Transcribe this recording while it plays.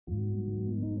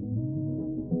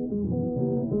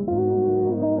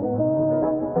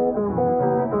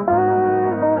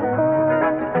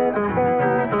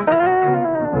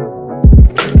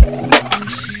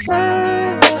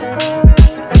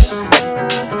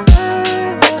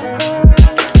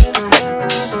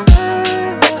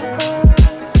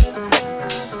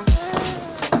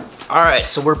Alright,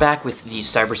 so we're back with the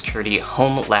Cybersecurity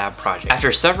Homelab project.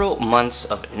 After several months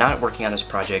of not working on this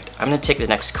project, I'm going to take the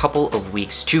next couple of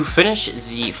weeks to finish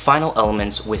the final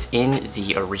elements within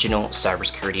the original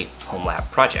Cybersecurity Homelab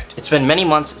project. It's been many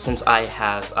months since I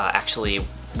have actually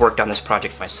worked on this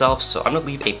project myself, so I'm going to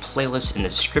leave a playlist in the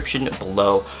description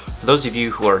below for those of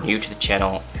you who are new to the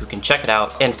channel who can check it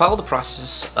out and follow the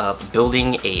process of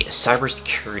building a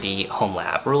cybersecurity home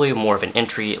lab, really more of an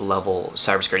entry-level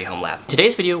cybersecurity home lab.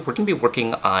 Today's video, we're going to be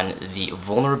working on the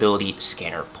vulnerability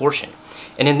scanner portion.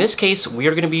 And in this case, we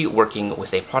are going to be working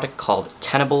with a product called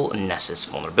Tenable Nessus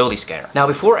Vulnerability Scanner. Now,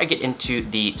 before I get into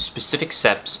the specific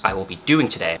steps I will be doing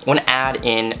today, I want to add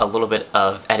in a little bit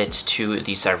of edits to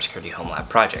the Cybersecurity Home Lab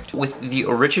project. With the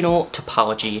original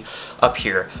topology up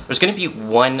here, there's going to be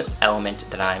one element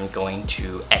that I'm going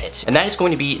to edit, and that is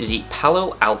going to be the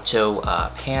Palo Alto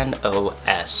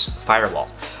PAN-OS firewall.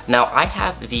 Now, I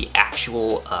have the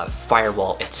actual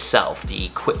firewall itself, the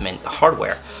equipment, the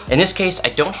hardware. In this case, I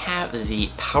don't have the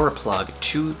power plug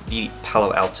to the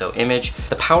Palo Alto image.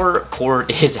 The power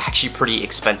cord is actually pretty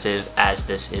expensive, as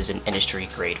this is an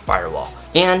industry-grade firewall.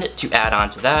 And to add on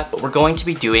to that, what we're going to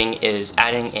be doing is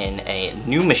adding in a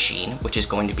new machine, which is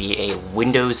going to be a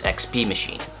Windows XP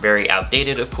machine. Very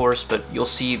outdated, of course, but you'll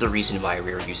see the reason why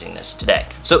we are using this today.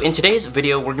 So in today's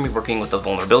video, we're going to be working with a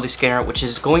vulnerability scanner, which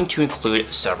is going to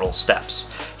include several steps.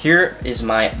 Here is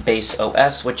my base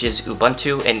OS, which is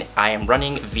Ubuntu, and I am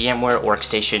running VMware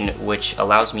Workstation, which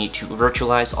allows me to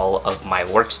virtualize all of my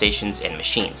workstations and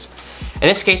machines. In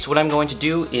this case, what I'm going to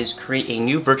do is create a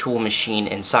new virtual machine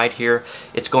inside here.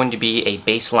 It's going to be a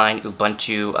baseline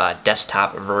Ubuntu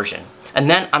desktop version. And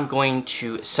then I'm going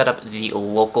to set up the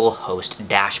local host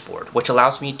dashboard, which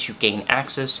allows me to gain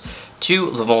access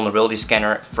to the vulnerability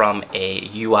scanner from a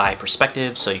UI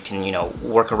perspective, so you can,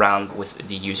 work around with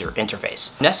the user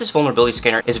interface. Nessus Vulnerability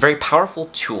Scanner is a very powerful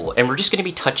tool, and we're just going to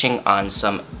be touching on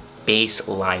some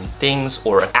baseline things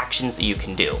or actions that you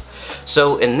can do.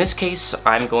 So in this case,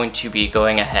 I'm going to be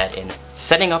going ahead and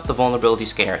setting up the vulnerability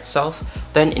scanner itself,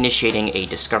 then initiating a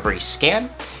discovery scan,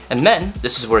 and then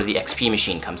this is where the XP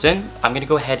machine comes in. I'm going to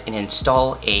go ahead and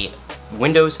install a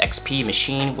Windows XP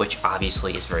machine, which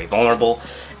obviously is very vulnerable,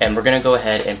 and we're going to go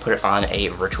ahead and put it on a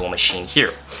virtual machine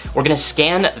here. We're going to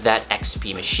scan that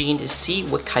XP machine to see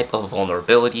what type of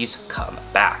vulnerabilities come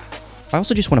back. I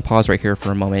also just want to pause right here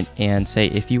for a moment and say,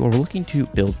 if you are looking to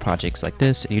build projects like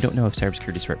this and you don't know if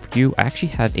cybersecurity is right for you, I actually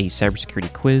have a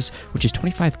cybersecurity quiz, which is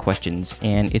 25 questions,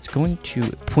 and it's going to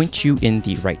point you in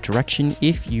the right direction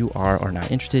if you are or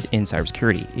not interested in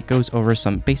cybersecurity. It goes over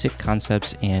some basic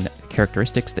concepts and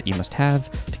characteristics that you must have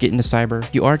to get into cyber.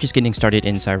 If you are just getting started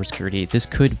in cybersecurity, this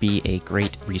could be a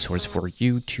great resource for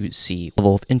you to see the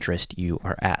level of interest you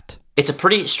are at. It's a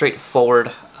pretty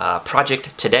straightforward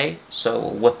project today, so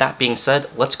with that being said,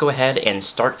 let's go ahead and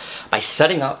start by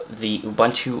setting up the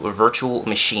Ubuntu virtual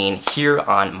machine here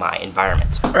on my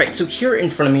environment. Alright, so here in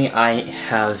front of me I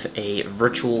have a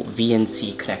virtual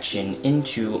VNC connection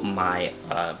into my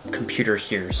computer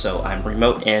here, so I'm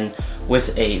remote in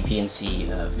with a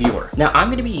VNC viewer. Now I'm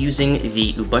going to be using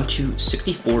the Ubuntu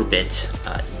 64-bit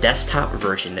desktop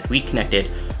version that we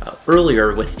connected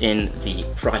earlier within the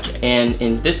project. And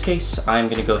in this case, I'm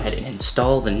going to go ahead and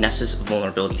install the Nessus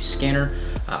Vulnerability Scanner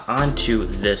onto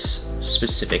this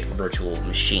specific virtual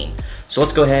machine. So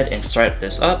let's go ahead and start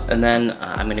this up, and then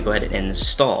I'm going to go ahead and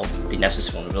install the Nessus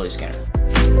Vulnerability Scanner.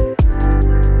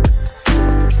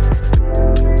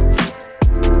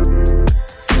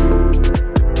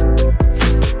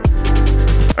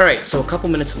 Alright, so a couple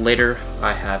minutes later,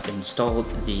 I have installed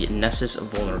the Nessus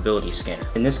Vulnerability Scanner.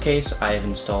 In this case, I have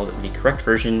installed the correct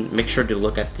version. Make sure to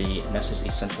look at the Nessus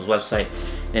Essentials website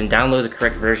and download the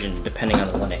correct version depending on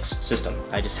the Linux system.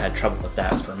 I just had trouble with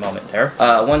that for a moment there.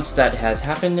 Once that has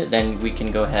happened, then we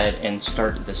can go ahead and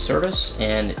start the service,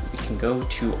 and we can go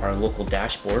to our local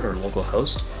dashboard or local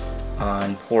host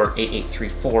on port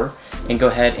 8834 and go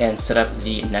ahead and set up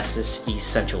the Nessus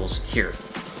Essentials here.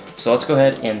 So let's go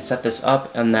ahead and set this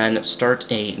up and then start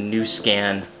a new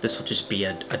scan. This will just be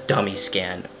a dummy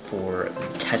scan for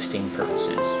testing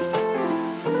purposes.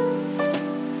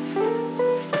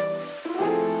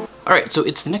 Alright, so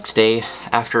it's the next day.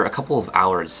 After a couple of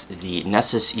hours, the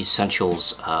Nessus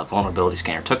Essentials vulnerability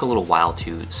scanner took a little while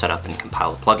to set up and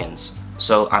compile the plugins.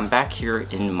 So I'm back here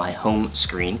in my home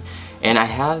screen, and I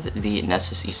have the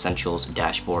Nessus Essentials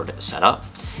dashboard set up.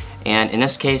 And in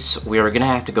this case, we are going to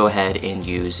have to go ahead and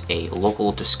use a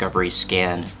local discovery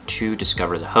scan to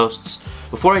discover the hosts.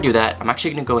 Before I do that, I'm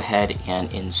actually going to go ahead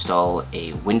and install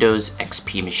a Windows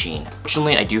XP machine.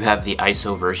 Fortunately, I do have the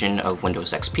ISO version of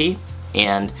Windows XP,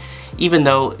 And even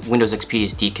though Windows XP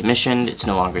is decommissioned, it's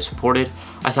no longer supported,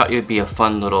 I thought it would be a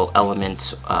fun little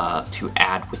element to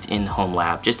add within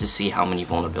Homelab just to see how many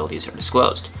vulnerabilities are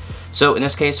disclosed. So in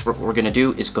this case, what we're going to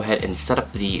do is go ahead and set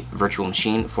up the virtual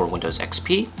machine for Windows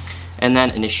XP, and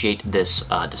then initiate this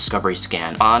discovery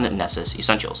scan on Nessus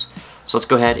Essentials. So let's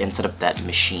go ahead and set up that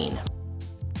machine.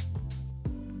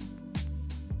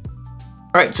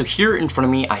 Alright, so here in front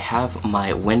of me I have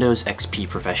my Windows XP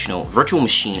Professional virtual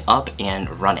machine up and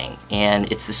running,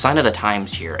 and it's the sign of the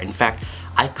times here. In fact,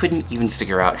 I couldn't even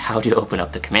figure out how to open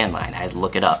up the command line. I had to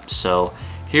look it up. So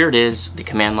here it is, the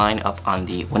command line up on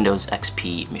the Windows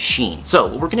XP machine. So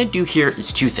what we're going to do here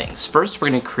is two things. First, we're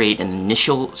going to create an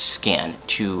initial scan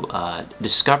to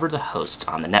discover the hosts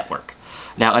on the network.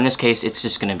 Now in this case, it's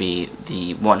just going to be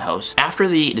the one host. After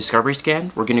the discovery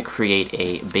scan, we're going to create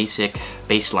a basic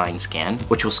baseline scan,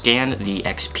 which will scan the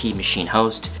XP machine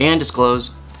host and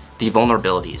disclose the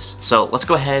vulnerabilities. So let's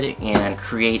go ahead and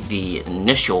create the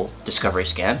initial discovery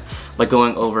scan by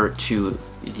going over to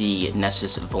the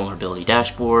Nessus vulnerability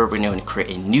dashboard. We're going to create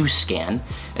a new scan.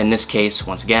 In this case,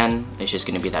 once again, it's just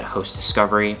going to be that host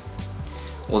discovery.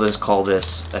 We'll just call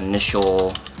this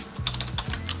initial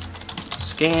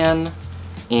scan.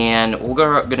 And we're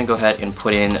gonna go ahead and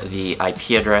put in the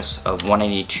IP address of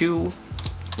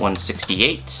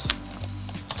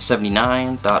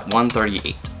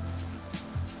 192.168.79.138.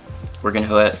 We're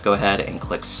gonna go ahead and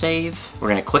click save. We're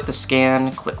gonna click the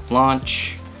scan, click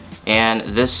launch, and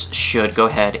this should go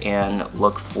ahead and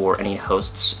look for any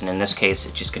hosts. And in this case,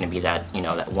 it's just gonna be that,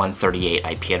 that 138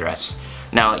 IP address.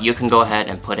 Now you can go ahead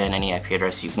and put in any IP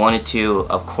address you wanted to.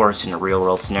 Of course, in a real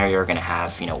world scenario, you're gonna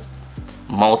have,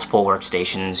 multiple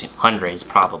workstations, hundreds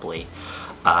probably,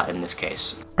 in this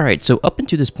case. Alright, so up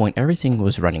until this point, everything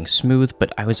was running smooth,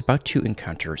 but I was about to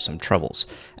encounter some troubles.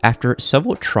 After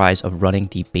several tries of running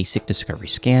the basic discovery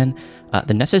scan,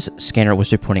 the Nessus scanner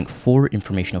was reporting 4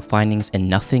 informational findings and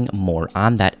nothing more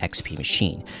on that XP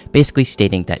machine, basically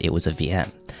stating that it was a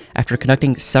VM. After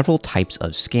conducting several types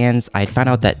of scans, I had found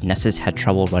out that Nessus had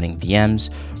trouble running VMs,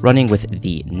 running with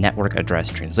the network address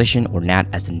translation, or NAT,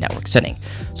 as the network setting.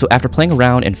 So after playing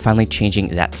around and finally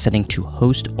changing that setting to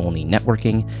host-only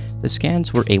networking, the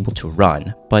scans were able to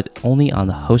run, but only on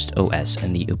the host OS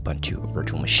and the Ubuntu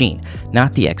virtual machine,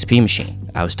 not the XP machine.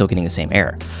 I was still getting the same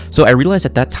error. So I realized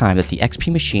at that time that the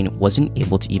XP machine wasn't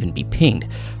able to even be pinged.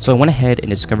 So I went ahead and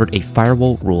discovered a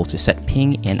firewall rule to set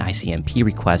ping and ICMP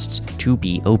requests to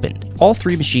be opened. All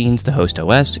 3 machines, the host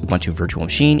OS, Ubuntu virtual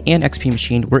machine, and XP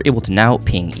machine, were able to now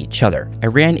ping each other. I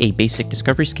ran a basic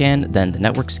discovery scan, then the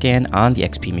network scan on the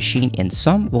XP machine, and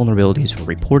some vulnerabilities were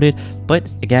reported, but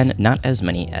again, not as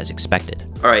many as expected.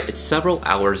 Alright, it's several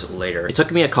hours later. It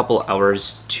took me a couple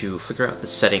hours to figure out the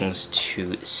settings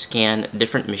to scan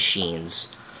different machines.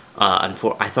 I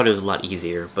thought it was a lot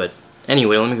easier, but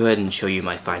anyway, let me go ahead and show you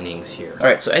my findings here.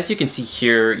 Alright, so as you can see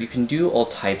here, you can do all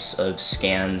types of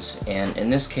scans, and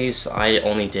in this case, I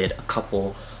only did a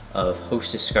couple of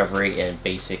host discovery and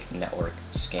basic network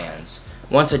scans.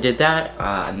 Once I did that,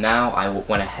 now I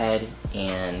went ahead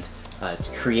and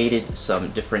created some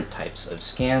different types of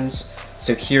scans.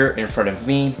 So here in front of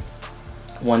me,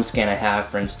 one scan I have,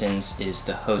 for instance, is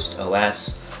the host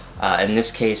OS. In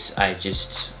this case, I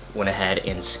just went ahead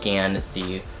and scanned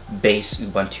the base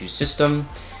Ubuntu system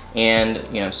and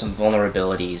some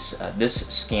vulnerabilities. This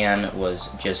scan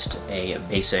was just a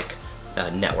basic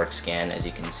network scan, as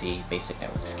you can see, basic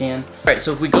network scan. Alright,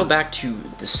 so if we go back to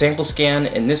the sample scan,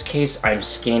 in this case I'm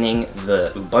scanning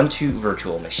the Ubuntu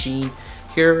virtual machine.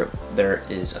 Here there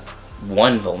is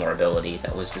one vulnerability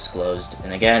that was disclosed,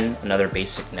 and again, another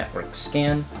basic network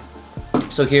scan.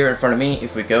 So here in front of me,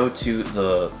 if we go to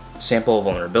the sample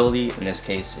vulnerability, in this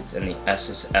case it's in the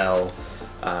SSL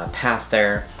path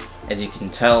there. As you can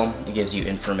tell, it gives you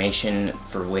information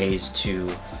for ways to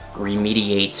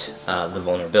remediate the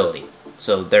vulnerability.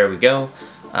 So there we go.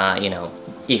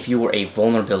 If you were a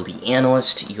vulnerability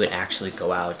analyst, you would actually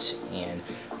go out and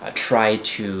try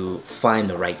to find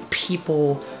the right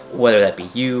people, whether that be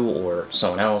you or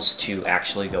someone else, to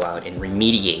actually go out and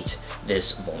remediate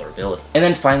this vulnerability. And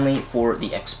then finally, for the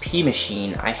XP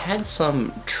machine, I had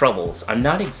some troubles. I'm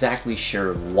not exactly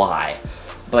sure why,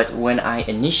 but when I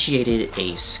initiated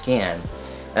a scan,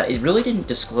 it really didn't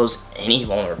disclose any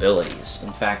vulnerabilities.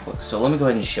 In fact, look, so let me go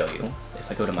ahead and show you.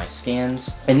 If I go to my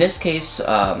scans, in this case,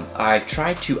 I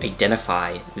tried to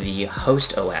identify the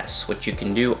host OS, which you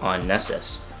can do on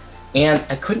Nessus, and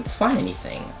I couldn't find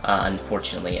anything,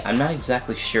 unfortunately. I'm not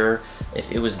exactly sure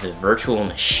if it was the virtual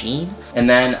machine. And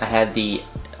then I had the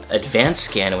advanced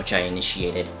scan, which I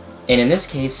initiated, and in this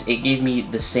case, it gave me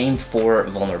the same 4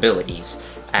 vulnerabilities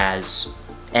as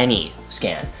any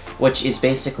scan, which is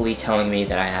basically telling me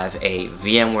that I have a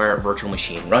VMware virtual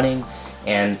machine running,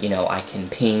 and I can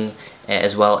ping,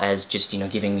 as well as just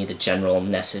giving me the general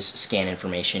Nessus scan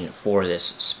information for this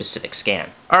specific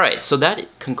scan. Alright, so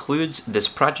that concludes this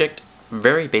project.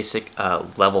 Very basic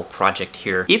level project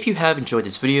here. If you have enjoyed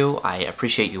this video, I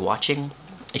appreciate you watching.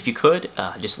 If you could,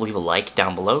 just leave a like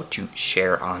down below to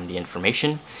share on the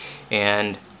information.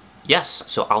 And yes,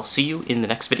 so I'll see you in the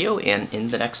next video and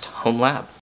in the next home lab.